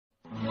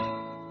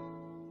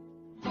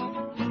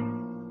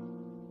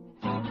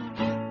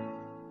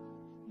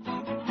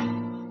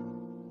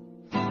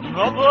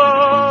Well,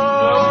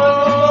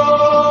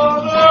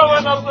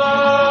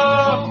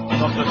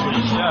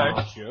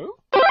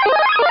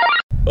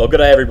 good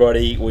day,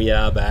 everybody. We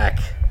are back.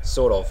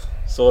 Sort of.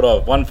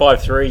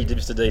 153,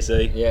 Mr.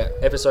 DC. Yeah,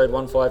 episode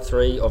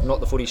 153 of Not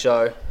the Footy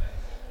Show.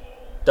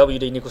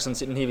 WD Nicholson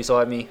sitting here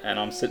beside me. And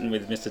I'm sitting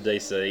with Mr.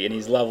 DC in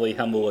his lovely,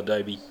 humble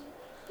Adobe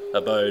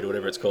abode,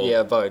 whatever it's called. Yeah,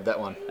 abode, that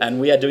one. And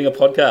we are doing a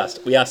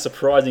podcast. We are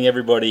surprising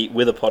everybody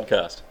with a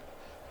podcast.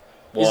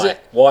 Why? Is it?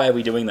 Why are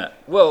we doing that?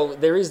 Well,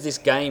 there is this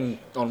game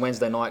on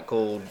Wednesday night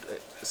called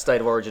State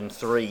of Origin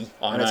 3.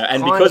 I know,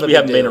 and because we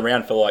haven't been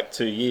around for like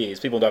 2 years,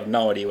 people have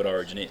no idea what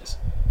Origin is.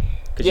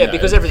 Yeah,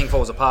 because everything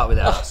falls apart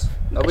without us.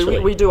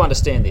 We do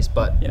understand this,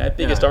 but...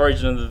 biggest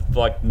Origin of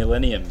the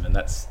millennium, and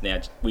that's now...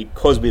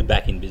 Because we're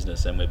back in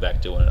business and we're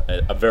back doing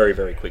a very,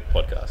 very quick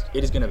podcast.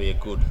 It is going to be a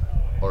good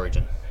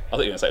Origin. I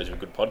thought you were going to say it was a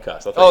good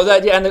podcast.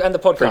 And the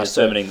podcast.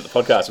 Predetermining that the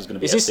podcast was going to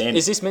be outstanding.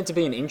 Is this meant to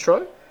be an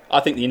intro? I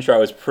think the intro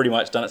has pretty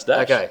much done its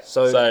dash. Okay,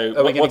 so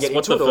are we going to get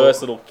what's into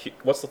the it?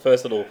 What's the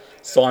first little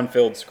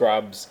Seinfeld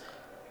Scrubs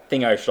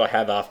thingo should I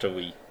have after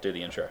we do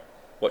the intro?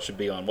 What should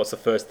be on? What's the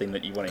first thing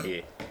that you want to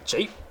hear?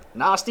 Cheap,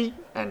 nasty,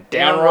 and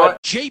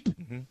downright... Cheap,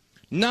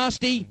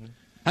 nasty,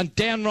 and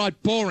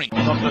downright boring.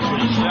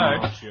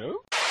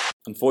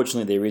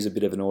 Unfortunately, there is a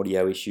bit of an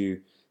audio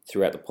issue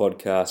throughout the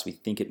podcast. We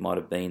think it might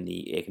have been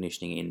the air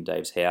conditioning in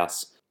Dave's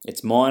house.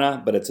 It's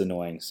minor, but it's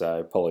annoying,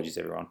 so apologies,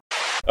 everyone.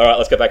 All right,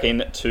 let's get back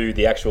into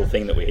the actual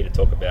thing that we're here to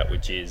talk about,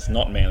 which is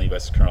not Manly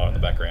versus Cronulla in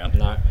the background.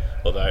 No.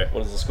 Although,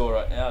 what is the score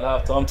right now at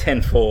half time?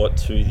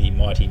 10-4 to the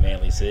mighty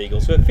Manly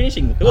Seagulls. We're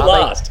finishing. We're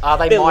last. Are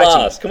they They're mighty?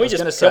 last. Can we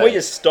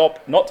just stop,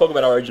 not talk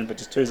about Origin for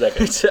just 2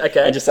 seconds?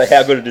 Okay. And just say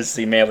how good it is to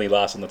see Manly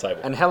last on the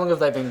table. And how long have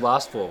they been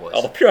last for, Wes?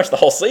 Oh, pretty much the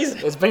whole season.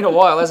 It's been a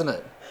while, hasn't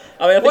it?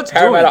 I mean, I think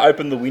Parramatta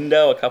opened the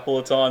window a couple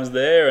of times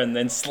there and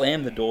then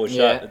slammed the door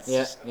shut.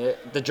 Yeah.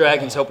 The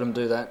Dragons helped them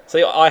do that.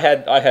 See, I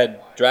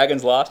had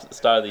Dragons last at the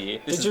start of the year.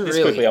 Did you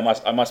really? Quickly,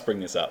 I must bring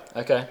this up.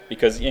 Okay.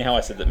 Because you know how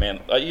I said that, man.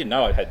 You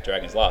know I had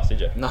Dragons last,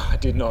 did you? No, I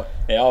did not.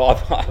 Yeah,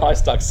 I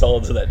stuck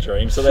solid to that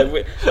dream. So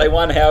they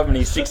won however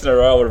many 6 in a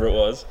row, whatever it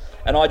was,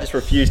 and I just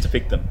refused to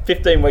pick them.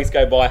 15 weeks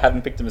go by, I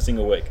haven't picked them a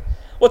single week.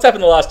 What's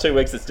happened the last 2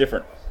 weeks that's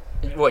different?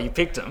 What, you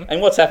picked them? And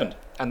what's happened?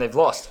 And they've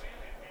lost.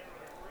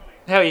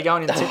 How are you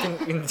going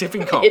in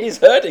tipping comp? It is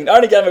hurting. The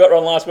only game I got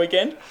wrong last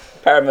weekend,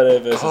 Parramatta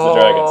versus the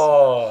Dragons.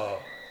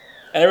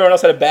 And everyone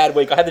else had a bad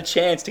week. I had the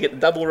chance to get the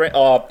double...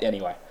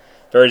 anyway.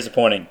 Very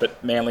disappointing.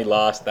 But Manly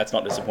last, that's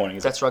not disappointing,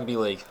 is it? That's rugby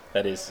league.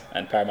 That is.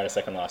 And Parramatta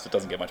second last. It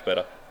doesn't get much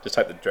better. Just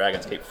hope the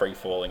Dragons keep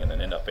free-falling and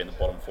then end up in the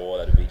bottom 4.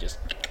 That'd be just...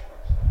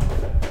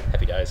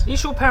 happy days. Are you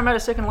sure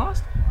Parramatta second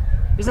last?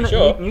 Isn't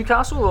it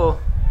Newcastle or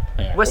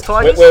Anyway, West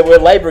Tigers? We're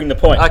labouring the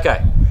point.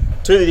 Okay.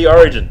 To the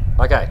Origin.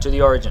 Okay, to the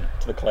Origin.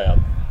 To the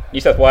cloud. New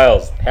South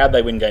Wales, how'd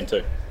they win game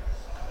 2?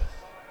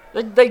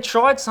 They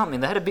tried something.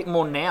 They had a bit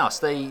more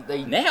nous.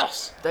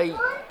 Nous?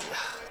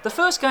 The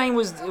first game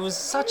was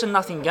such a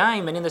nothing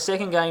game, and in the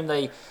second game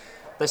they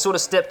sort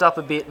of stepped up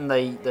a bit and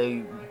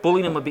they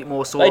bullied them a bit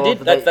more. They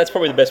did. That's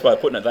probably the best way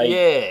of putting it.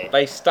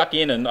 They stuck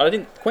in, and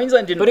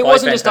Queensland didn't. But it play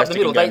wasn't just up the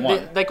middle.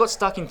 They got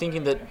stuck in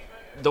thinking that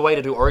the way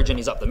to do Origin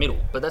is up the middle,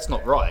 but that's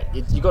not right.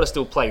 You got to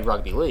still play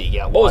rugby league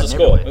out What wide. was the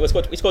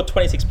score? We scored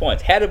 26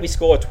 points. How did we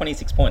score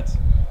 26 points?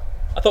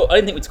 I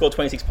didn't think we'd score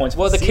 26 points.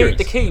 Well, the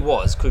key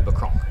was Cooper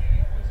Cronk.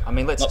 I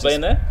mean,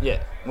 being there.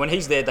 Yeah, when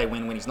he's there, they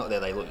win. When he's not there,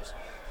 they lose.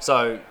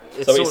 So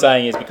what you're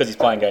saying is because he's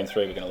playing game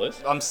 3, we're going to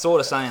lose. I'm sort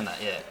of saying that.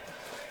 Yeah.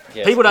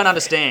 Yes. People don't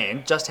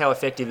understand just how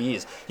effective he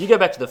is. You go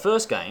back to the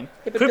first game.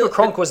 Cooper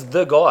Cronk was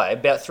the guy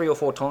about 3 or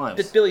 4 times.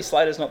 But Billy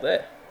Slater's not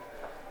there.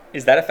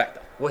 Is that a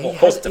factor? Well,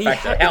 it's a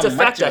factor. It's a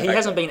factor. He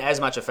hasn't been as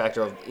much a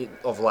factor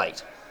of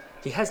late.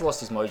 He has lost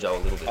his mojo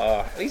a little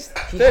bit. He's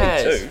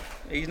 32.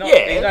 He's not.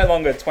 Yeah. He's no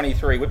longer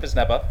 23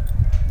 whippersnapper.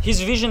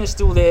 His vision is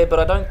still there, but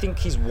I don't think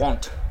his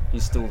want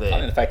is still there. I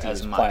think the fact he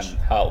was playing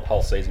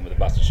whole season with a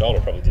busted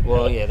shoulder probably didn't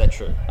help. Yeah, that's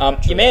true.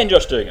 Your man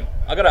Josh Dugan,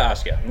 I got to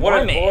ask you, what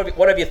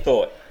have you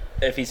thought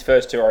of his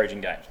first 2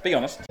 Origin games? Be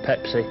honest.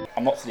 Pepsi.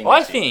 I'm not sitting.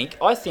 I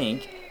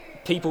think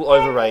people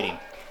overrate him.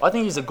 I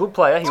think he's a good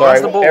player. He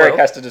runs the ball Eric well.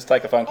 has to just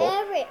take a phone call.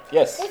 Eric,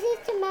 yes. This is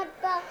to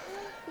remember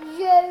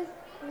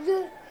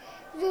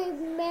you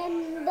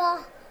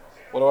remember.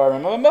 What do I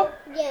remember?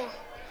 Yeah.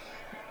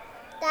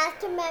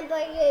 That's to remember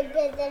you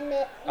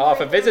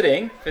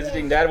visiting. For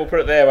visiting Dad. We'll put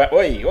it there.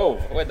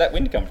 Where'd that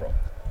wind come from?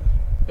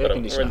 Air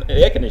conditioner.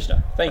 Air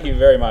conditioner. Thank you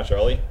very much,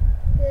 Ollie. Do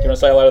you want to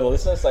say hello to the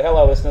listeners? Say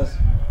hello, listeners.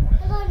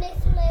 Hello,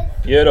 listeners.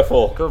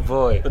 Beautiful. Good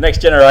boy. The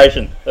next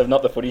generation of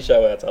Not the Footy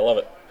Show outs. I love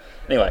it.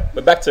 Anyway,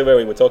 we're back to where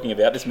we were talking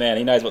about. This man,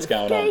 he knows what's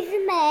going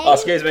on.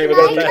 Excuse me. We've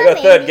got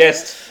a third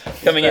guest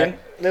coming in.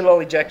 Little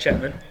Ollie Jack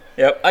Chapman.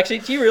 Yep. Actually,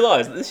 do you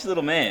realise that this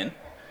little man,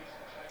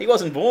 he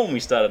wasn't born when we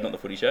started Not the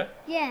Footy Show?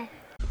 Yeah.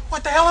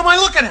 What the hell am I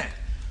looking at?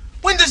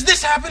 When does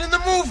this happen in the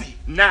movie?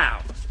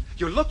 Now.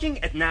 You're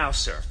looking at now,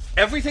 sir.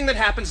 Everything that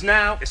happens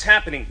now is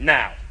happening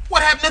now.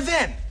 What happened to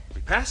then?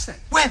 We passed then.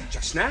 When?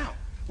 Just now.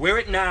 We're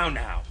at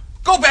now.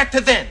 Go back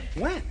to then.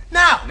 When?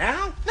 Now.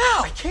 Now?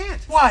 Now. I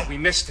can't. Why? We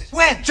missed it.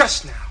 When?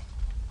 Just now.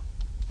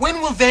 When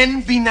will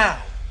then be now?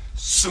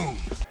 Soon.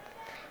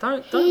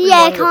 Don't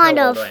Yeah, remind me kind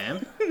how of. old I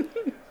am.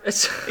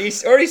 He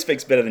already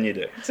speaks better than you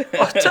do.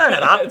 Turn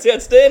it up. It's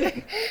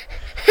outstanding.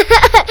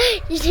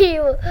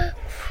 You.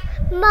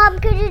 Mum,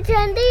 could you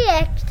turn the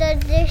air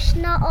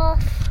conditioner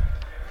off?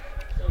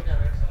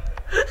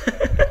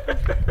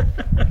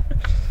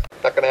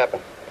 Not gonna happen.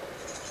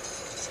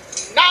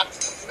 Not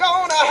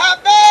gonna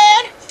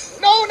happen!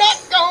 No, not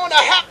gonna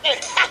happen!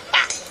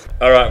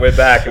 All right, we're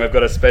back, and we've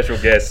got a special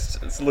guest.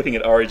 It's looking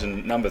at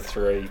Origin number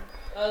 3.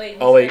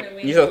 Ollie,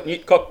 you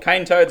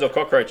cane toads or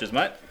cockroaches,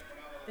 mate?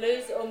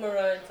 Blues or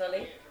maroons,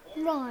 Ollie?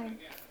 Right.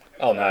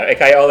 Oh no.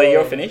 Okay, Ollie,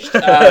 you're finished.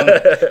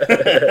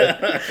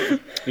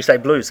 You say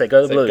blues, say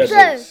go the blues.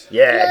 Blue.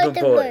 Yeah, Blue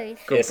good the boy. blues.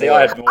 Good Yeah, see, boy.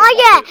 I had more.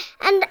 Oh,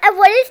 yeah. And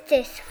what is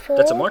this for?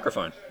 That's a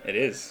microphone. It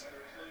is.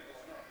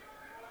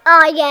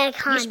 Oh, yeah, You're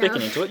kind speaking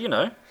of. into it, you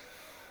know.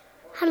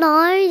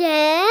 Hello,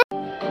 yeah.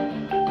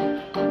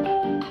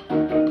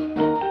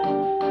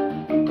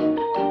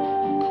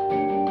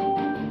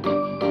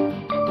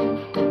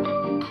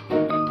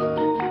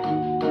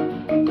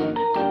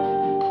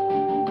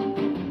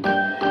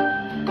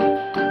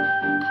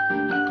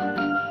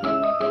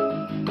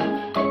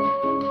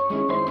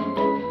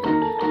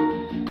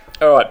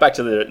 All right, back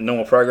to the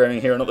normal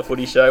programming here on Not the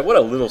Footy Show. What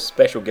a little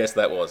special guest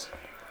that was.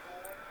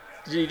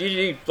 Did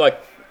you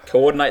like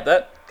coordinate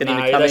that? Get him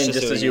to come in that's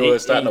just who as he- you were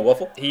starting to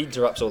waffle? He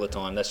interrupts all the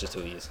time. That's just who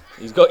he is.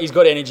 He's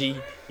got energy.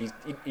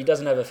 He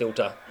doesn't have a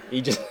filter.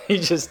 He just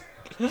that's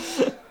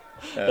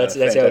how he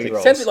Fantastic.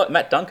 rolls. Sounds a bit like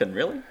Matt Duncan,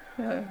 really.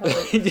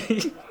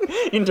 He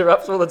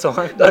interrupts all the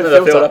time. No Doesn't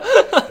have a filter.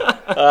 filter.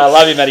 I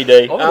love you, Matty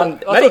D. I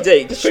Matty thought-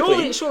 D, just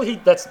quickly. Surely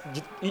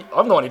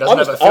I'm the one who I doesn't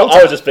was, have a filter.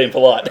 I was just being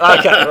polite.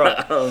 Okay,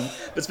 right.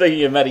 But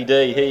speaking of Matty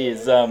D, he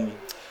is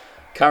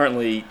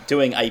currently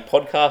doing a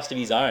podcast of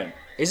his own.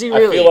 Is he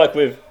really? I feel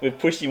like we've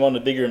pushed him on to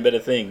bigger and better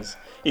things.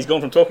 He's gone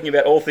from talking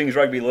about all things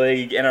rugby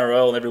league,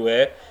 NRL and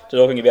everywhere, to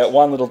talking about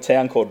one little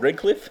town called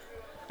Redcliffe.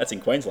 That's in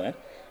Queensland.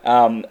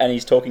 And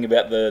he's talking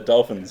about the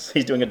Dolphins.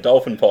 He's doing a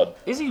Dolphin pod.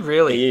 Is he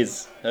really? He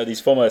is.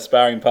 His former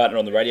sparring partner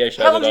on the radio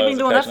show. How long that has I he been was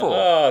doing that occasionally-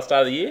 for? Oh,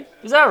 start of the year.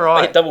 Is that I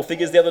right? hit double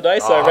figures the other day,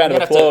 so Oh, a round I'm of gonna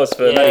have applause to-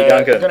 for Matty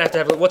Duncan. I'm gonna have to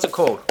have a look. What's it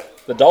called?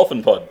 The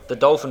Dolphin pod. The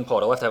Dolphin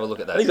Pod. I'll have to have a look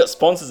at that. And he's got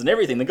sponsors and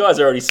everything. The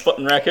guy's already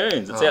spotting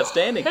raccoons. It's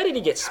outstanding. How did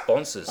he get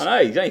sponsors? I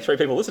know, only 3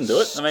 people listen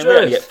to it. I mean, we Truth.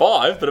 only get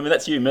 5, but I mean,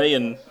 that's you, me,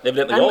 and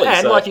evidently Ollie.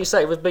 And so. like you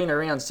say, we've been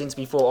around since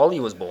before Ollie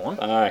was born.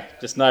 I know,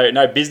 just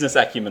no business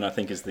acumen, I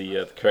think, is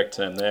the correct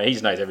term there. He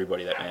just knows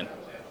everybody, that man.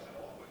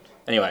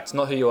 Anyway, It's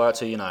not who you are,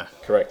 it's who you know.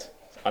 correct.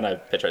 I know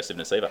Petro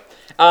Sivnasiva.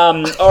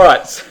 All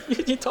right.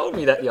 You told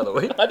me that the other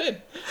week. I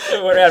did.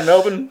 We went around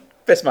Melbourne,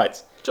 best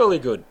mates. Jolly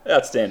good.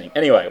 Outstanding.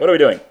 Anyway, what are we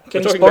doing?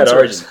 Can We're you talking about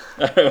sponsor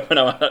Origin.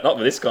 No, not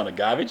with this kind of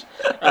garbage.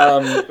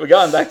 We're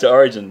going back to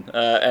Origin.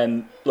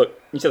 And look,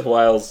 New South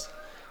Wales,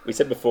 we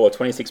said before,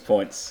 26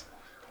 points.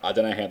 I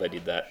don't know how they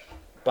did that.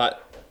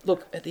 But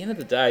look, at the end of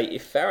the day,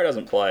 if Farah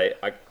doesn't play,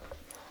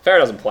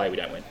 we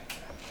don't win.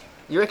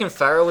 You reckon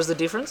Farrell was the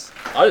difference?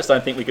 I just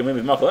don't think we can win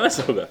with Michael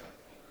Anasilga.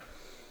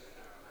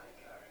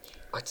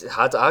 It's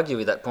hard to argue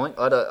with that point.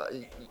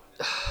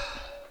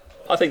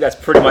 I think that's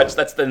pretty much,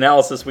 that's the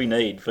analysis we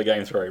need for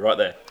Game 3, right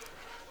there.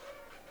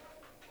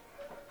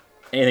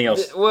 Anything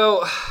else?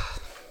 Well,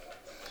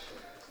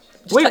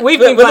 We're we've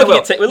been looking, playing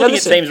well. we're looking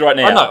at teams right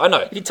now. I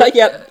know. If you take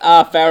out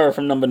Farah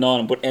from number 9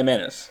 and put M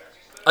Ennis,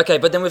 Okay,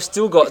 but then we've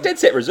still got... it's dead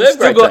set we've reserve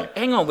still grade got,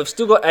 team. hang on, we've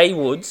still got A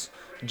Woods,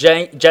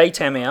 J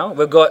Tamau.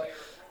 We've got...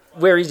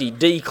 Where is he?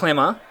 D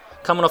Clemmer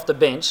coming off the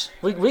bench.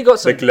 We got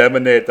some... The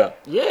Glaminator.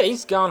 Yeah,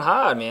 he's going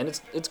hard, man.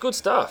 It's good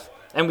stuff.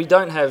 And we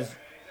don't have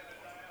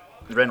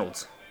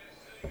Reynolds,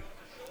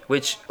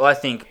 which I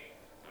think,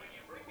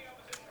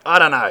 I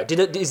don't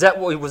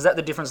know. Was that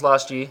the difference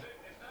last year?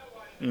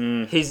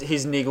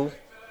 His niggle.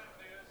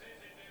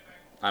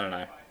 I don't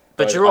know.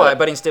 But you're right.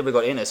 But instead we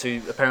got Ennis,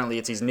 who apparently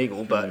it's his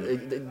niggle. But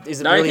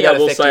is it The only really thing I that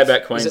will effective? say about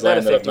Is it Queensland that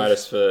I've effective?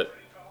 noticed for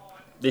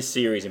this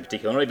series in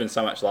particular, not even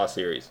so much last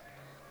series,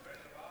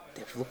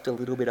 they've looked a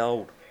little bit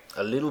old.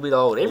 A little bit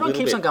old. Everyone little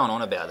keeps bit. on going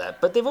on about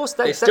that, but they've also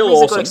They're that still means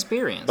awesome, they've got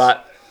experience.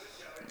 but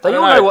they I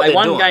all don't know what they they're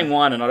won doing. Game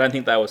 1, and I don't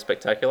think they were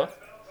spectacular.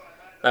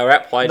 They were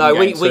outplayed No,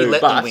 in Game 2, we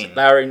let them but win.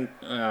 they were in.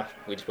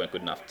 We just weren't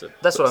good enough to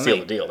That's what I seal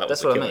mean. the deal. That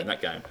That's was the what I killer mean. in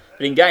that game.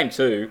 But in Game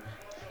 2,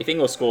 if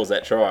Ingles scores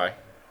that try,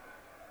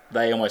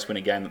 they almost win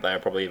a game that they are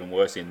probably even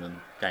worse in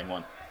than Game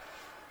 1.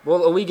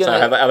 Well, are we So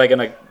gonna are they going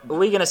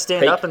to?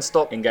 stand peak up and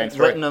stop in Game 3?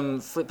 letting them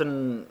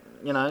flipping?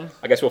 You know.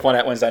 I guess we'll find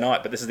out Wednesday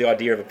night. But this is the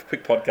idea of a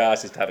quick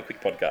podcast: is to have a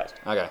quick podcast.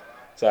 Okay.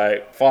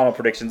 So final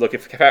predictions. Look,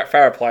 if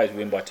Farah plays, we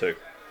win by 2.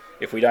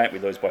 If we don't, we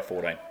lose by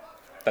 14.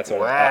 That's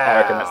what I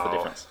reckon. That's the Wow.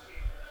 difference.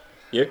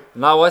 You?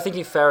 No, I think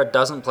if Farah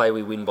doesn't play,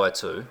 we win by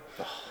 2,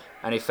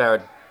 and if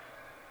Farah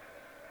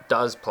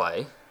does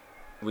play,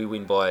 we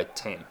win by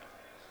 10.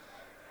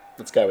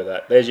 Let's go with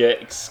that. There's your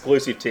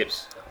exclusive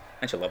tips.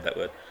 Actually, I love that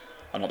word.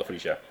 I'm Not the Footy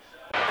Show.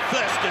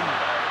 Thurston,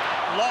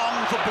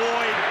 long for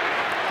Boyd.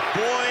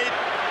 Boyd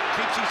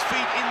keeps his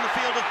feet in the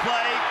field of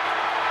play.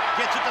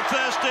 Gets it to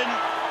Thurston.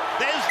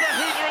 There's the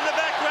hooter in the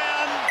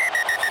background.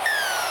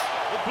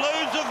 The The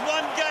Blues have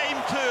won game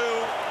 2.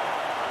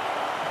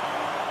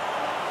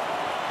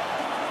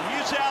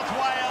 New South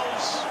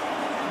Wales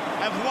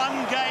have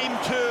won game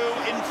 2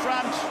 in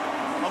front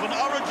of an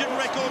Origin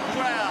record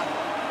crowd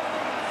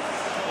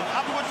of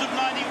upwards of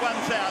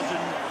 91,000,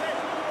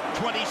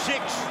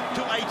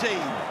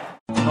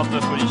 26-18. Not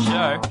the footy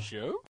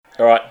show.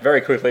 All right,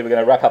 very quickly, we're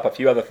going to wrap up a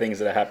few other things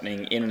that are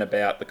happening in and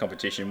about the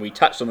competition. We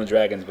touched on the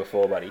Dragons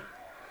before, buddy.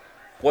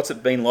 What's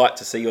it been like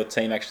to see your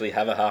team actually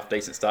have a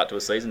half-decent start to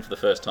a season for the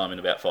first time in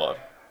about 5?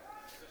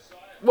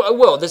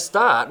 Well, the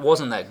start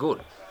wasn't that good.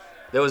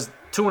 There was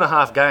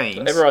 2.5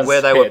 games Everyone's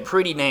where they were scared.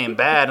 pretty damn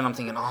bad, and I'm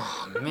thinking,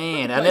 oh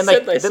man! And They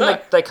then said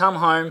they they come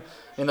home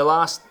in the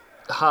last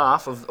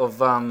half of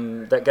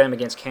that game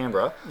against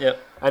Canberra. Yep.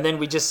 And then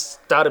we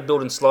just started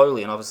building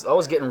slowly, and I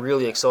was getting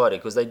really excited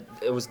because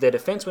it was their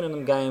defence winning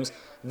them games.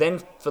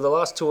 Then for the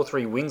last 2 or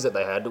 3 wins that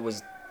they had, it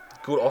was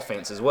good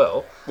offense as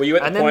well. Were you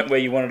at And the then- point where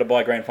you wanted to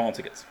buy grand final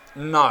tickets?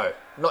 No,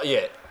 not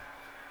yet.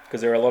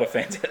 Because there are a lot of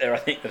fans out there, I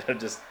think, that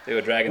who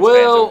are Dragons Well-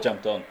 fans who have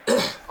jumped on.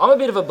 I'm a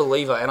bit of a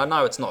believer, and I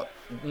know it's not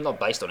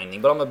based on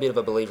anything, but I'm a bit of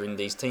a believer in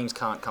these teams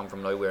can't come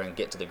from nowhere and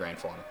get to the grand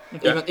final.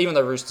 Okay. Even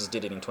though Roosters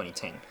did it in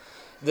 2010.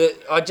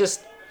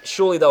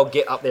 Surely they'll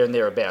get up there and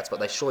thereabouts,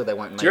 but surely they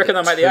won't make Do you reckon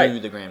it they'll make the to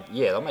 8? the grand.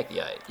 Yeah, they'll make the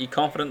 8. You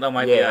confident they'll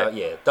make Yeah, the 8?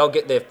 yeah. They'll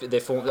get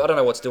their form. I don't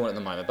know what's doing at the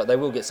moment, but they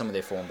will get some of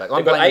their form back.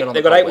 They've got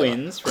 8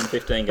 wins from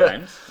 15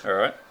 games. All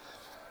right.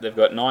 They've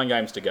got 9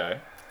 games to go.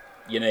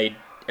 You need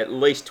at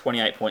least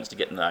 28 points to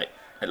get in the 8.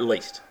 At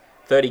least.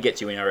 30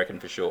 gets you in, I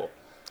reckon, for sure.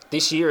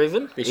 This year,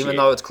 even year.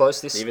 though it's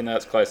close. Even though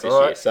it's close this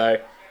All year. right.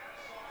 So,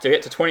 to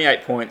get to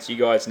 28 points, you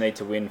guys need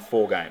to win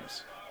 4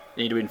 games.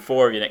 You need to win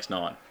 4 of your next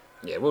 9.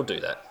 Yeah, we'll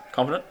do that.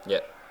 Confident? Yeah.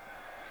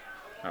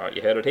 All right,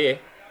 you heard it here.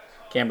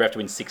 Canberra have to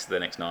win 6 of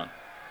their next 9.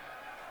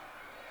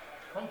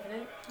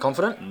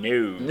 Confident?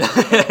 No.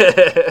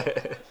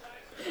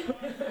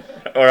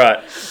 All right.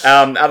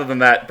 Other than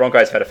that,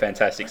 Broncos had a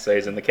fantastic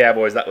season. The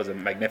Cowboys, that was a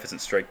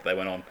magnificent streak that they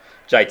went on.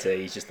 JT,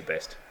 he's just the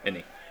best, isn't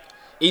he?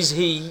 Is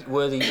he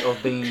worthy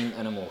of being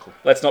an immortal?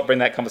 Let's not bring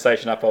that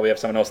conversation up while we have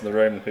someone else in the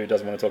room who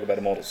doesn't want to talk about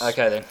immortals.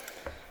 Okay, then.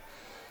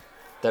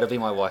 That'll be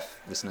my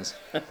wife, listeners.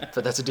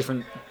 But that's a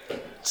different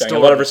Showing story. a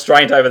lot of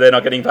restraint over there,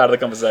 not getting part of the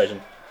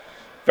conversation.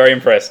 Very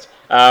impressed.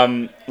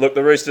 Look,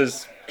 the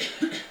Roosters,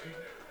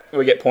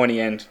 we get pointy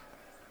end.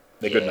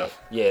 They're good enough.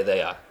 Yeah,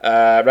 they are.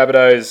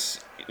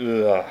 Rabbitohs,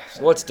 ugh,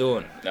 What's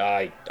doing?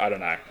 I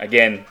don't know.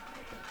 Again,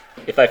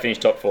 if they finish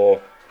top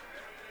 4,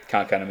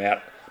 can't count them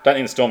out. Don't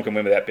think the Storm can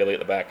win without Billy at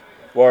the back.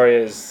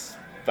 Warriors,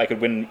 they could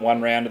win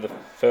 1 round of the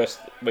first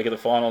week of the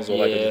finals, or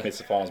they could just miss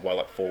the finals by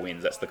like 4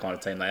 wins. That's the kind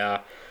of team they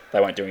are. They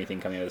won't do anything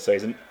coming into the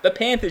season. The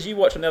Panthers, you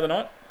watched them the other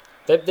night?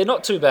 They're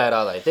not too bad,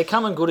 are they? They're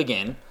coming good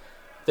again.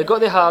 They've got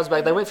their halves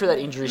back. They went through that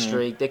injury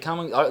streak. They're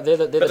coming. They're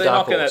the But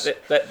dark horse.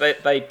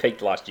 they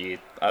peaked last year.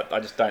 I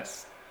just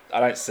don't. I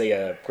don't see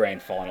a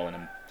grand final in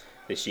them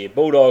this year.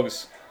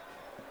 Bulldogs,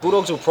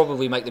 Bulldogs will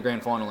probably make the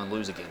grand final and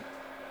lose again.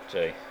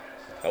 gee,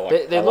 I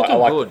like, They're I like- looking I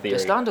like good. the They're theory.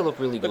 starting to look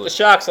really But good. the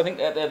Sharks, I think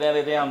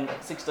they're down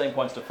 16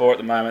 points to 4 at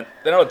the moment.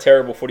 They're not a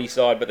terrible footy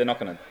side, but they're not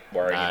going to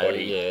worry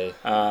anybody.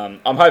 Yeah.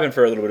 I'm hoping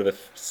for a little bit of a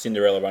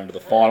Cinderella run to the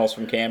finals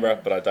from Canberra,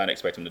 but I don't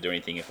expect them to do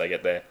anything if they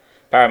get there.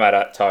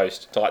 Parramatta,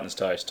 toast. Titans,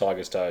 toast.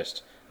 Tigers,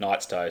 toast.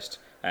 Knights, toast.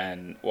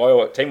 And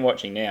team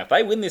watching now, if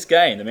they win this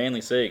game, the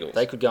Manly Seagulls,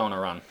 They could go on a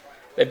run.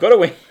 they've got to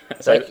win.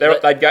 So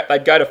They-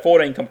 they'd go to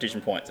 14 competition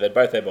points. They'd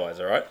both their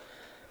buys, all right?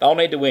 They'll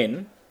need to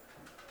win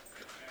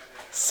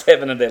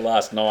 7 of their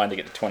last 9 to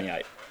get to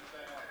 28.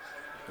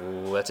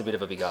 Ooh, that's a bit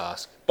of a big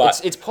ask.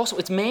 But- it's possible.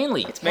 It's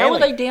Manly. How Manly. are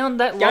they down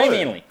that low? Game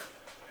Manly.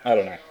 I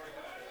don't know.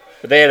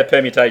 But they're the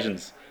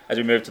permutations as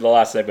we move to the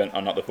last segment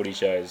on Not the Footy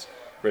Shows.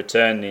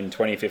 Return in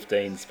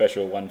 2015,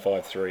 special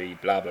 153,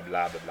 blah, blah,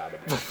 blah, blah,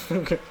 blah,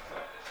 blah.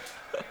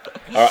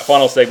 All right,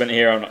 final segment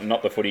here on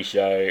Not the Footy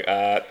Show.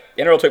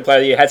 NRL Tweet Player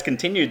of the Year has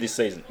continued this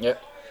season.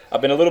 Yep.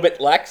 I've been a little bit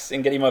lax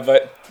in getting my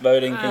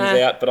voting things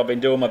out, but I've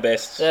been doing my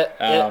best.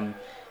 Yeah.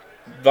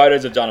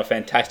 Voters have done a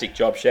fantastic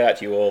job. Shout out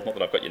to you all. Not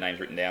that I've got your names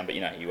written down, but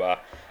you know who you are.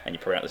 And you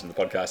probably don't listen to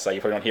the podcast, so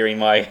you're probably not hearing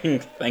my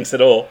thanks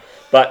at all.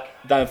 But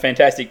done a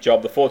fantastic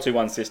job. The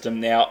 4-2-1 system.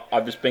 Now,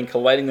 I've just been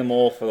collating them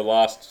all for the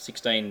last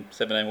 16,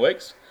 17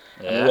 weeks.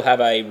 Yeah. And we'll have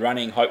a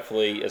running,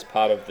 hopefully, as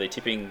part of the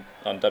tipping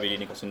on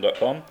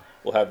wdnicholson.com.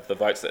 We'll have the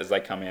votes as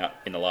they come out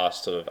in the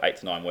last sort of 8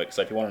 to 9 weeks.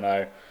 So if you want to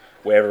know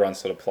where everyone's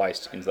sort of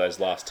placed into those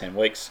last 10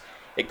 weeks,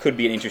 it could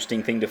be an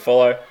interesting thing to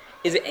follow.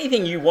 Is there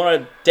anything you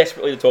wanted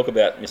desperately to talk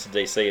about, Mr.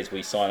 DC, as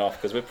we sign off?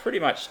 Because we've pretty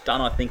much done,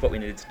 I think, what we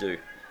needed to do.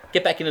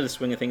 Get back into the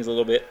swing of things a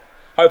little bit.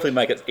 Hopefully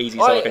make it easy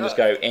so I can just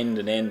go end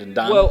and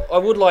done. Well, I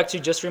would like to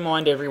just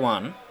remind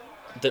everyone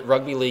that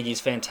rugby league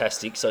is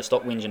fantastic, so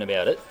stop whinging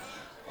about it.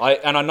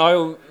 I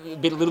know a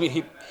little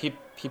bit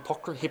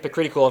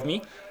hypocritical of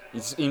me,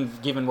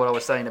 given what I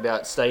was saying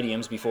about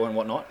stadiums before and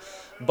whatnot,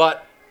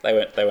 but they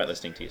weren't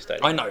listening to your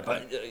statement. I know,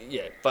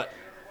 but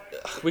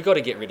we got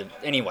to get rid of.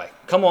 Anyway,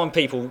 come on,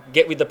 people,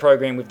 get with the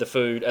program with the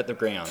food at the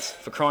grounds.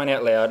 For crying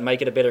out loud,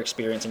 make it a better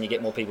experience, and you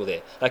get more people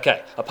there.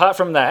 Okay. Apart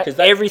from that,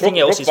 everything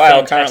else is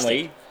Brookvale fantastic.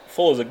 currently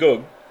full as a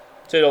goog.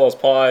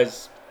 $2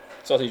 pies,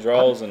 sausage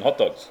rolls, and hot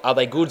dogs. Are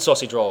they good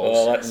sausage rolls?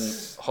 Well,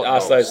 and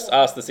hot dogs?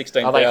 ask the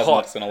 16,000 Are they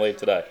hot? that's going to leave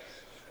today.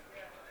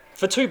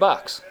 For $2.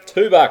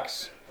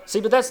 $2.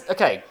 See, but that's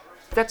okay.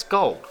 That's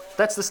gold.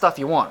 That's the stuff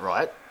you want,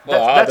 right?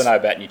 Well, I That's- don't know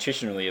about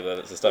nutritionally, but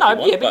it's the stuff No, you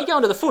want. yeah, but you go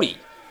into the footy.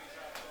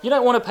 You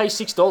don't want to pay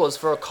 $6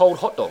 for a cold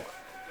hot dog.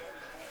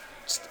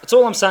 That's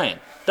all I'm saying.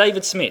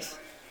 David Smith,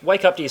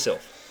 wake up to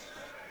yourself.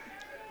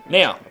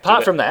 Now,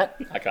 apart from that,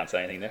 I can't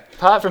say anything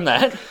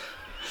there.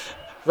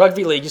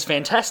 rugby league is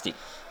fantastic.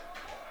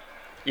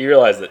 You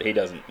realise that he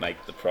doesn't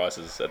make the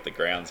prices at the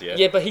grounds yet.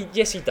 Yeah, but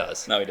yes, he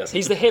does. No, he doesn't.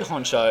 He's the head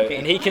honcho,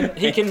 and he can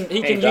use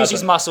his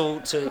doesn't. muscle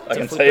to. I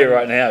can flip tell you them.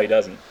 right now, he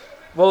doesn't.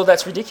 Well,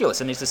 that's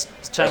ridiculous. It needs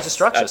to change the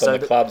structure. That's on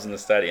the clubs and the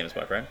stadiums,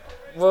 my friend.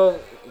 Well,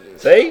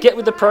 See? get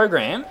with the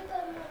program.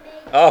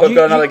 Oh, we've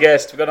got another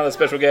guest. We've got another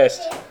special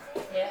guest.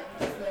 Yeah.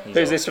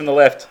 Who's this from the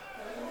left?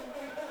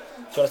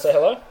 Do you want to say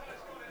hello?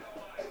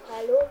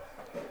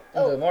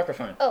 Hello? The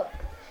microphone. Oh.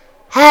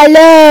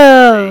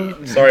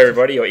 Hello! Sorry,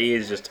 everybody, your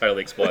ears just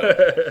totally exploded.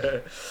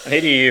 And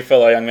who do you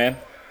follow, young man?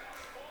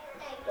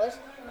 What?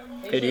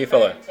 Who do you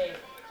follow?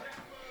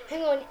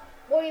 Hang on.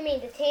 What do you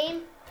mean, the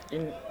team?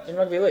 In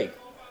rugby league.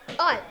 Oh,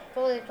 I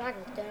follow the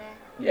Dragons, don't I?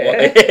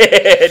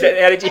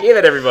 Yeah. How did you hear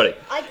that, everybody?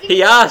 I didn't-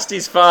 He asked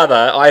his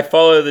father, I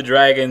follow the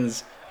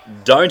Dragons,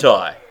 don't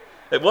I?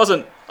 It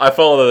wasn't, I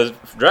follow the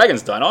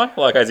Dragons, don't I?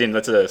 Like, as in,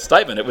 that's a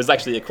statement. It was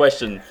actually a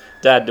question,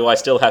 Dad, do I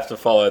still have to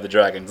follow the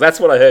Dragons? That's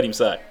what I heard him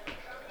say.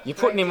 You're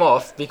putting him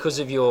off because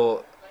of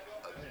your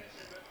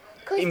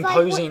 'Cause,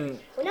 imposing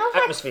when I was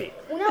atmosphere.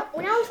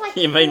 when I was like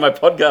You mean my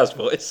podcast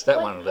voice?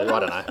 That one will do. I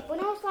don't know.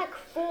 When I was like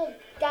 4,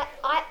 that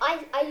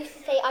I used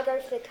to say I go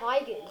for the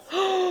Tigers. I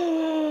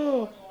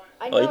Oh,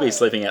 know. you'll be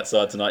sleeping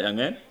outside tonight, young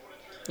man.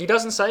 He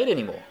doesn't say it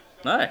anymore.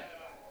 No.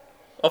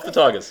 Off the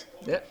Tigers.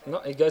 Yeah,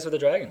 he goes with the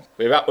Dragons.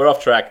 We're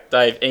off track.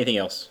 Dave, anything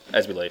else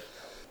as we leave?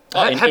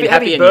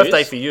 Happy in birthday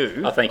news- for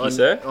you. Oh, thank you,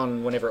 sir.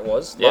 On whenever it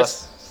was.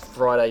 Yes. Last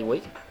Friday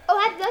week. Oh,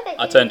 happy birthday!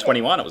 I turned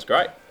 21. It was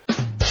great.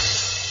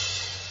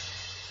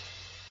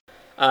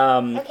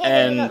 Okay,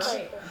 And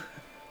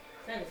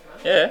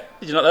yeah,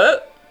 did you not know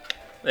that?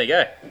 There you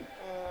go.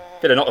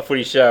 Better not the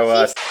footy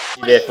show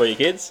there for you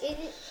kids. Is it?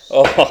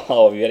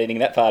 Oh, you're editing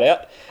that part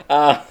out.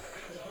 I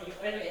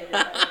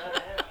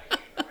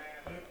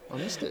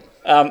missed it.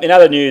 In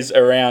other news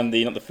around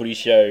the Not the Footy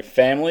Show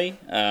family,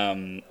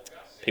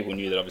 people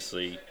knew that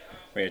obviously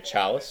Maria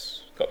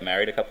Charles got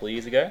married a couple of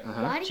years ago.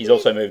 Why did She's you-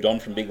 also moved on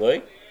from Big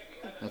League.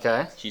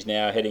 Okay. She's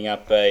now heading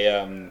up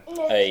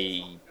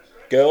a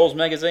girls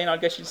magazine, I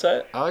guess you'd say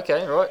it. Oh,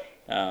 okay, right.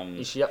 Um,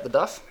 Is she up the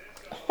duff?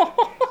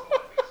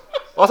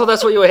 I thought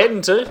that's what you were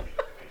heading to.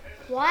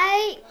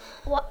 Why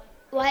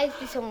is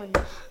this on?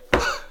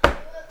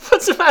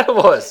 What's the matter,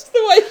 was? the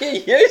way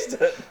you used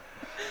it.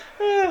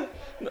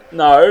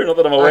 No, not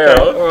that I'm aware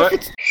Okay, of. all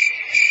right.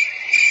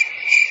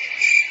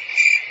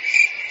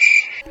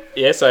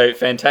 Yeah, so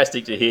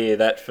fantastic to hear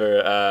that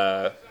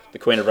for the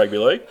Queen of Rugby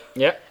League.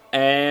 Yeah.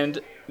 And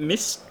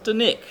Mr.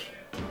 Nick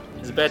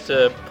is about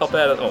to pop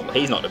out.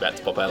 He's not about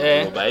to pop out of the Yeah.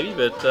 little baby,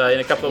 but in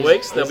a couple of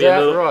weeks is there'll be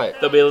that a little. right?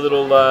 There'll be a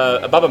little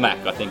a Bubba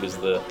Mac, I think, is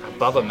the.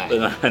 Bubba Mac.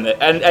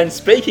 And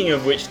speaking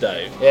of which,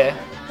 Dave, Yeah.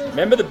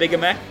 remember the Bigger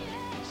Mac?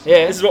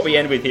 Yeah. This is what we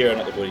end with here on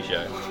Not the Footy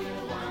Show.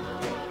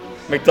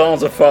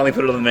 McDonald's have finally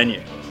put it on the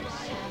menu,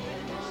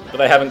 but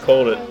they haven't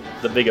called it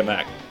the Bigger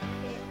Mac.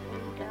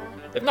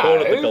 They've No.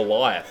 called it the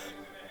Goliath.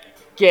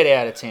 Get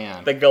out of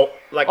town.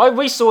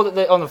 We saw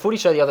that on the footy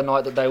show the other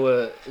night that they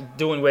were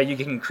doing where you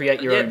can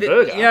create your own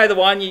burger. You know the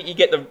one you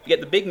get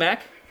the Big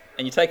Mac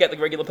and you take out the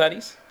regular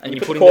patties and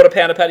you put in quarter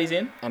pounder patties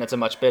in and it's a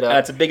much better. and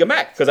it's a Bigger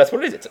Mac because that's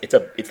what it is.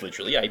 It's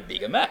literally a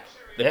Bigger Mac.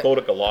 They've Yep. called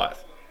it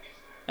Goliath.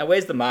 Now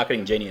where's the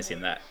marketing genius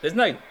in that? There's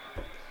no.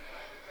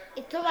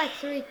 It's not like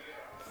 3.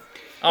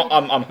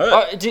 I'm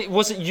hurt.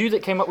 Was it you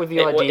that came up with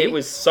the idea? It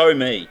was so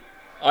me.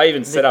 I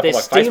even set up a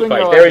They're Facebook stealing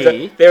page.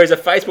 your There is a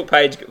Facebook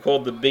page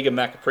called the Bigger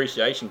Mac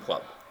Appreciation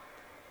Club.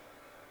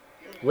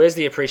 Where's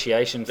the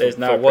appreciation for, There's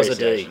no for was a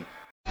D?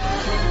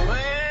 appreciation.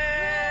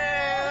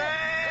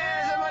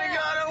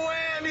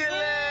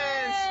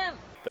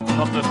 But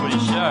not the footy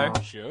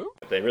show.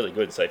 They're really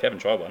good, so if you haven't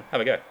tried one,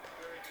 have a go.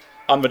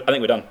 I think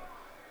we're done.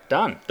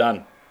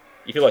 Done.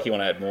 You feel like you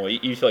want to add more.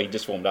 You feel like you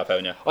just warmed up,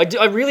 haven't you?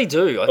 I really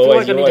do. I feel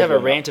Always- like I need always to have a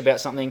warm up. rant about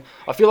something.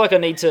 I feel like I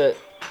need to.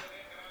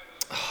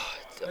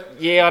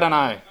 Yeah, I don't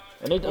know.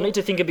 I need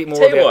to think a bit more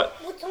Tell you about.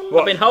 what,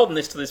 I've been holding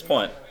this to this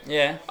point.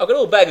 Yeah. I've got a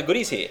little bag of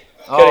goodies here.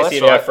 Oh, Courtesy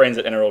that's of our right. friends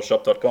at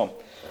NRLshop.com.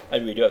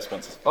 Maybe we do have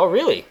sponsors. Oh,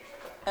 really?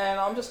 And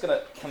I'm just going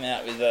to come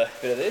out with a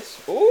bit of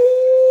this.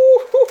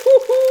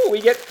 Ooh,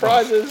 we get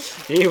prizes.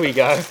 Here we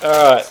go.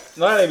 All right.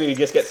 Not only do we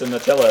just get some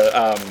Nutella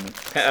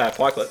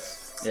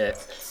pikelets. Yeah.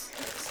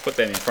 Put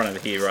them in front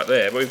of here, right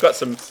there. But we've got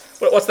some.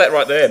 What's that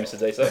right there, Mr.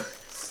 Diesel?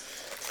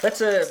 That's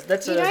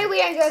You know we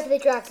don't go for the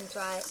Dragons,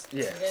 right?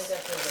 Yeah.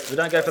 We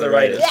don't go for the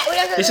Raiders. Raiders. Yeah, we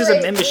don't go This for is the a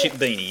Raiders. membership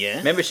beanie,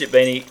 yeah? Membership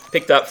beanie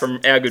picked up from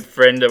our good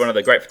friend, one of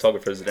the great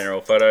photographers at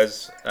NRL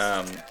Photos.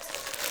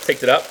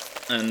 Picked it up,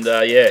 and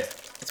yeah,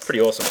 it's pretty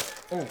awesome.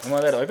 Oh, am I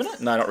allowed to open it?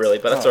 No, not really,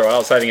 but that's all right. I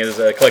was saving it as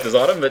a collector's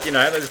item, but you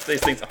know, these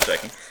things. I'm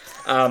joking.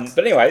 But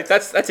anyway,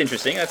 that's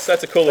interesting. That's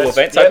a cool little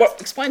event. So,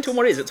 explain to them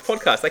what it is. It's a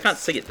podcast. They can't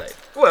see it, Dave.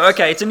 Well,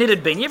 okay, it's a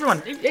knitted beanie.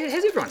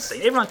 Has everyone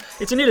seen it?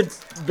 It's a knitted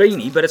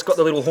beanie, but it's got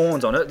the little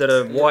horns on it that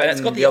are white and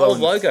it's got the yellow old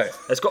logo.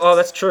 It's got. Oh,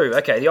 that's true.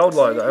 Okay, the old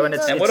logo, and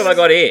And what have I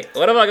got here?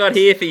 What have I got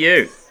here for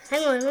you?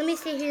 Hang on, let me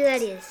see who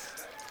that is.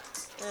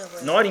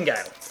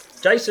 Nightingale,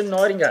 Jason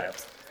Nightingale.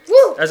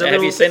 Woo! Have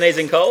you seen these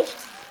in Coles?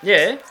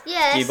 Yeah,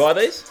 Yes. Do you buy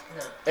these?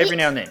 every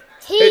now and then.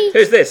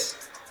 Who's this?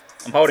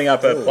 I'm holding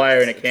up a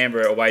player in a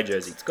Canberra away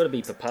jersey. It's got to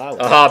be Papala.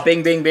 Aha,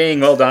 bing, bing, bing.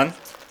 Well done.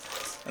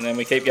 And then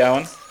we keep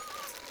going.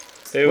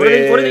 What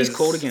are these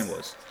called again?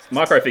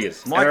 Micro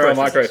figures. NRL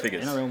micro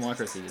figures. NRL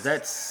micro figures.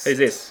 That's. Who's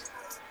this?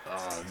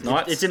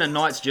 Knights? It's in a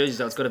Knights jersey,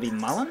 so it's got to be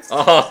Mullen.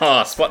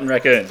 Oh, spotting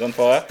raccoons on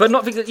fire. But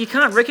not because you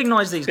can't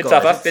recognise these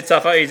guys. Bit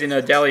tougher. He's in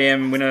a Dally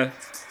M winner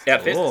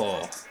outfit.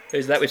 Oh,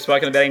 Who's that? We've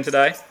spoken about him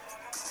today.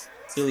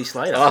 Billy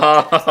Slater.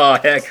 Oh,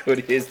 how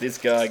good is this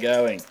guy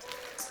going?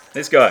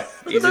 This guy.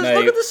 He's look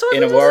at the size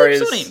in a of the Warriors.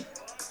 lips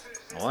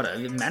on him. I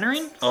don't know.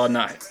 Mandarin? Oh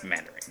no,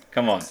 Mandarin.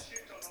 Come on.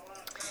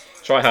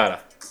 Try harder.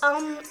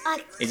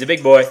 I He's a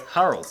big boy.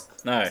 Hurl.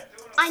 No.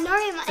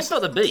 know him. It's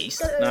not the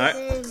Beast.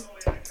 No.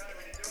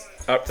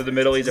 Up to the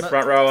middle. He's a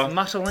front rower.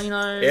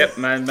 Muttolino. Yep,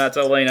 man,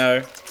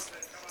 Mazzolino.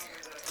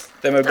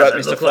 Then we've got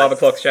Mr. 5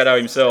 o'clock Shadow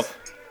himself.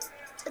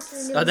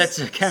 Oh,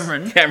 that's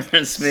Cameron.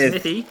 Cameron Smith.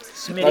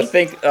 Smithy. I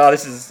think,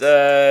 this is,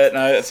 no,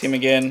 that's him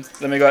again.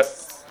 Then we got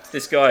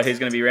this guy who's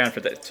going to be around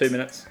for 2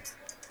 minutes.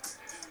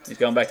 He's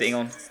going back to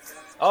England.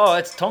 Oh,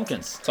 it's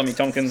Tompkins. Tommy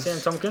Tompkins. Sam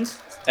Tompkins.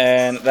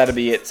 And that'll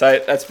be it.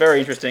 So that's very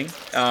interesting.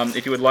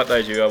 If you would like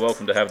those, you are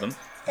welcome to have them.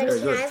 Can Very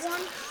I good. have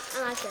one?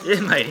 I like them.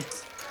 Yeah,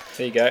 mate.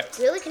 There you go.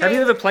 Really? Can Have I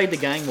you ever played the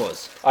game,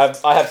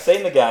 I have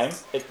seen the game.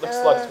 It looks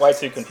like it's way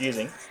too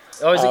confusing.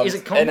 Oh, is it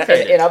And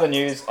complicated? in other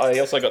news, I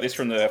also got this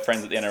from the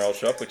friends at the NRL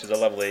shop, which is a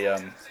lovely a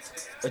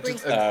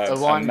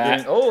line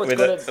mat Oh,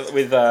 it's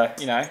with got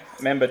a...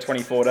 member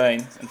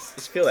 2014. And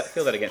just feel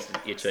that against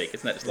your cheek.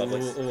 Isn't that just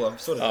lovely? Oh, I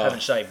sort of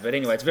haven't shaved, but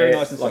anyway, it's very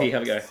nice and soft. Lucky,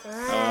 have a go.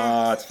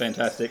 Wow. Oh, it's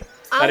fantastic.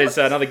 That is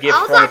another gift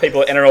I'll from the like-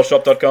 people at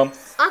NRLshop.com.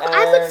 I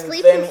could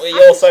sleep Then in we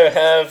front. also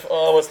have,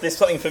 what's this?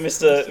 Something for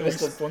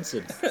Mr.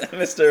 Sponsored.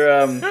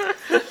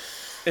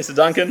 Mr.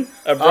 Duncan,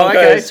 a Oh,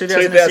 Broncos okay,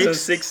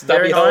 2006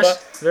 Very W holder.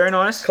 nice. Very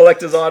nice.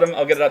 Collector's item.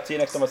 I'll get it up to you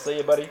next time I see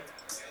you, buddy.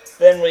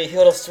 Then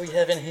what else do we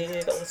have in here?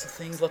 Got lots of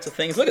things.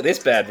 Look at this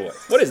bad boy.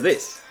 What is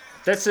this?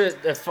 That's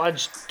a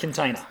fudge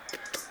container.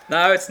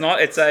 No, it's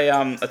not. It's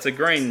a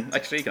green.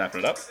 Actually, you can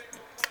open it up.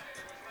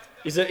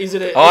 Is it?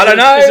 I don't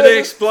know. Is it an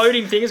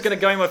exploding thing? It's going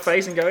to go in my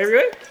face and go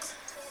everywhere?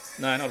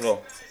 No, not at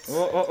all.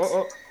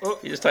 Oh.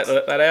 You just take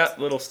that out.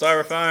 Little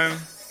styrofoam.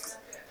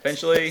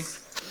 Eventually,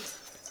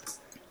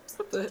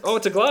 Oh,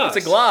 it's a glass.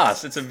 it's a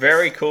glass. It's a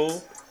very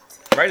cool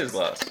Raiders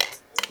glass.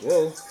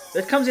 Whoa.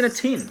 It comes in a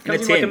tin. It In a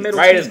comes in tin. like a metal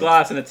Raiders tin.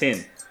 glass in a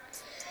tin.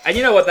 And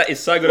you know what that is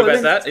so good Well, about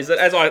then- that? Is that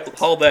as I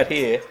hold that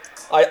here,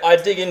 I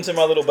dig into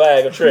my little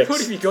bag of tricks.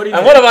 What have you got in And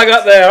there? what have I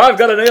got there? I've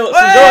got an eel.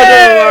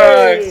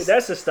 Hey,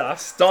 that's the stuff.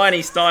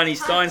 Steiny.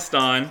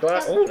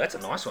 Oh, that's a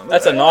nice one.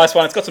 That's a nice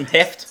one. It's got some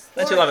heft.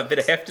 Don't you love a bit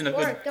of heft in a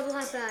good... Or double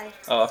high five.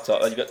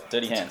 Oh, you've got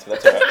dirty hands,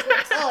 but that's all right.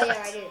 Oh,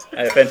 yeah,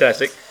 I do.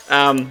 Fantastic.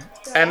 And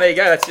there you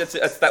go.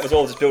 That was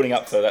all just building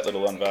up for that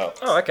little unveil.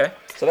 Oh, okay.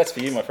 So that's for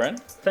you, my friend.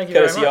 Thank you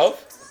Courtesy very much.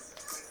 of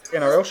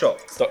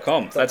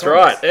NRLshop.com. That's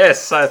right.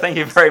 Yes. So thank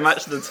you very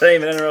much to the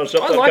team at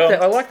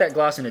NRLshop.com. I like that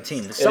glass in a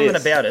tin. There's something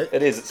is. about it.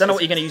 It is. Don't know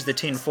what you're going to use the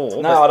tin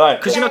for. No, I don't.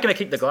 Because you're not going to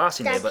keep the glass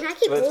in there, Dad, but can I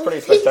keep But it's all pretty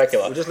of these?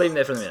 spectacular. we'll just leave them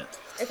there for a minute.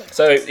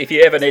 So if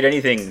you ever need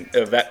anything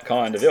of that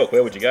kind of ilk,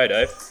 where would you go,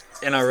 Dave?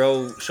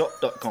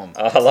 NRLshop.com.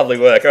 Lovely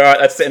work. All right,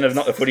 that's the end of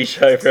Not the Footy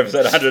Show for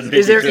episode 153.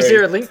 Is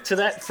there a link to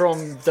that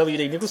from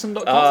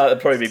WDNicholson.com?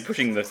 I'd probably be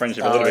pushing the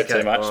friendship a little bit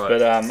too much. all right.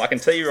 But I can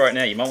tell you right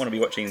now, you might want to be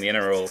watching the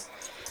NRL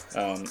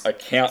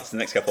accounts the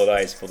next couple of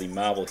days for the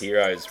Marvel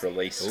Heroes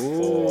release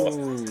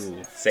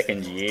for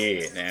second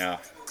year. Now,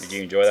 did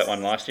you enjoy that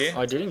one last year?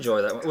 I did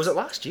enjoy that one. Was it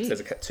last year?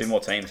 There's two more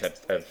teams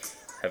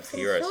have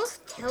heroes.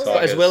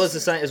 Tigers. As well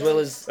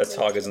as the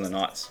Tigers and the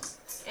Knights.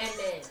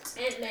 Ant-Man.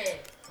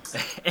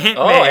 Ant-Man.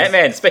 Oh,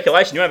 Ant-Man.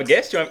 Speculation. You have a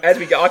guess? As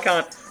we go, I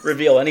can't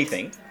reveal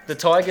anything The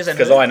Tigers and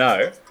because who? I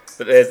know.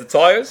 But there's the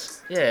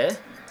Tigers, Yeah.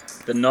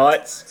 the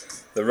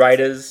Knights, the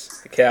Raiders,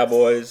 the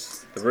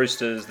Cowboys, the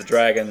Roosters, the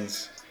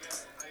Dragons,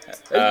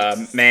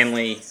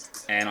 Manly,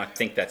 and I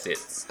think that's it.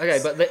 Okay,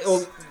 but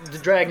the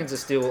Dragons are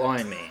still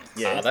Iron Man.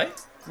 Yeah. Are they?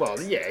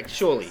 Well, yeah,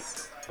 surely.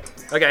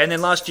 Okay, and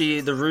then last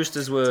year the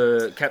Roosters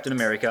were Captain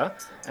America,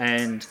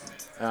 and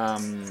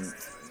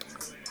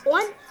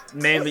One.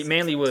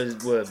 Manly were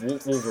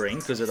Wolverine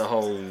because of the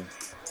whole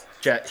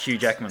Hugh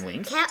Jackman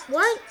link.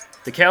 What?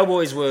 The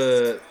Cowboys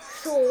were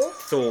Thor.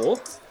 Thor.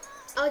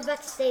 I was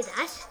about to say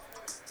that.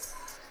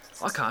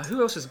 I can't.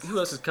 Who else is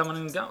coming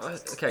and going?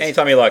 Okay.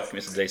 Anytime you like,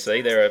 Mr.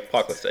 DC, they're a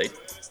pikeless seed.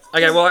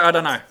 Okay. Well, I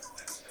don't know.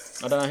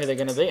 I don't know who they're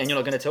going to be, and you're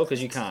not going to tell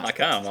because you can't. I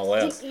can't, I'm not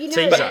allowed. You know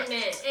Teaser.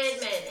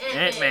 that.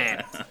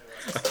 Ant-Man.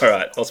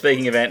 Alright, well,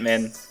 speaking of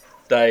Ant-Man,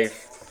 Dave,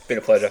 been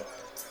a pleasure.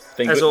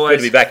 Been As good always.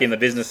 to be back in the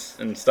business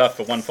and stuff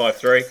for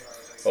 153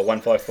 or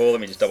 154.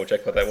 Let me just double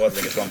check what that was. I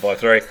think it's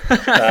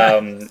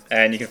 153.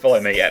 And you can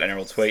follow me at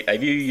NRL Tweet.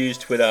 Have you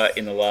used Twitter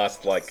in the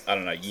last,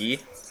 year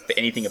for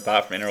anything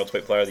apart from NRL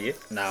Tweet Player of the Year?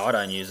 No, I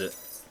don't use it.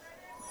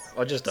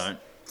 I just don't.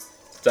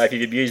 So if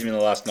you've abused me in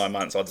the last 9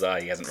 months, odds are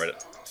he hasn't read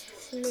it.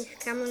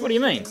 What do you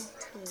mean?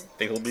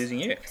 People abusing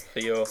you for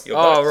your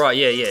Oh, votes. right,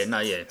 yeah. No,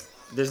 yeah.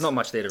 There's not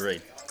much there to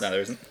read. No,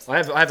 there isn't. I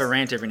have a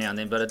rant every now and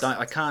then, but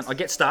I can't. I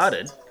get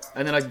started,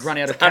 and then I run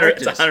out of 100,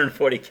 characters. it's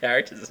 140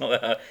 characters. It's not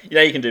that hard.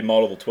 You can do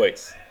multiple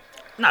tweets.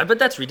 No, but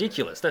that's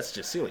ridiculous. That's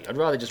just silly. I'd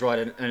rather just write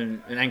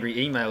an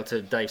angry email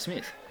to Dave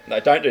Smith. No,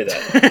 don't do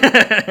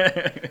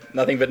that.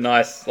 Nothing but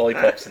nice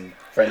lollipops and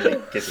friendly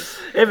kisses.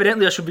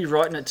 Evidently, I should be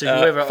writing it to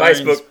whoever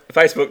owns...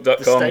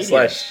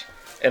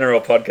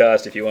 Facebook.com/NRL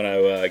podcast if you want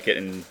to get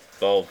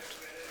involved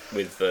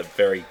with the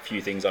very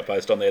few things I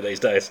post on there these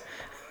days.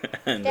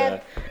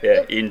 And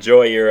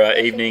enjoy your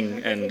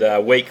evening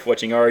and week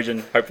watching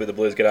Origin. Hopefully the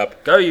Blues get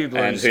up. Go you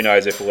Blues. And who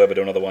knows if we'll ever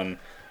do another one.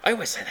 I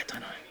always say that,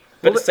 don't I?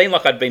 But it seemed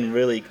like I'd been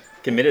really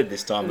committed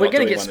this time. We're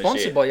going to get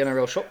sponsored by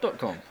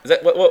NRLshop.com. Is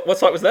that what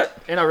site was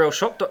that?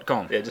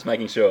 NRLshop.com. Yeah, just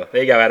making sure.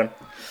 There you go, Adam.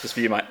 Just for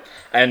you, mate.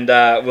 And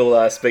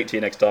we'll speak to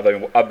you next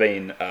time. I've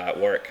been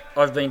Warwick.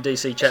 I've been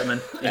DC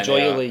Chapman. Enjoy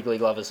your League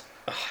lovers.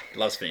 He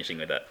loves finishing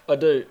with that. I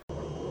do.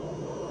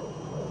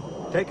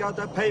 Take out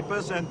the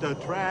papers and the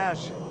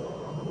trash,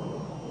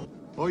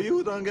 or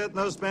you don't get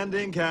no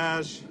spending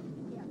cash.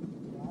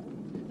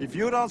 If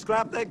you don't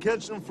scrap that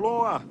kitchen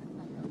floor,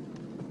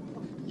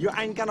 you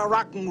ain't gonna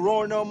rock and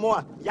roll no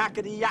more.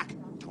 Yakety yak.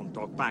 Don't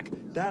talk back.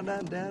 Da da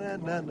da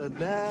da da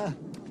da.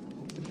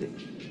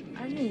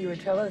 I knew you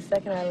would tell us the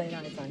second I laid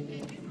eyes on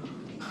you.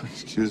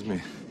 Excuse me.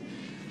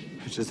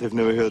 I just have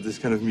never heard this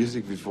kind of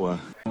music before.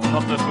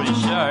 Not the footy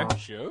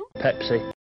show. Pepsi.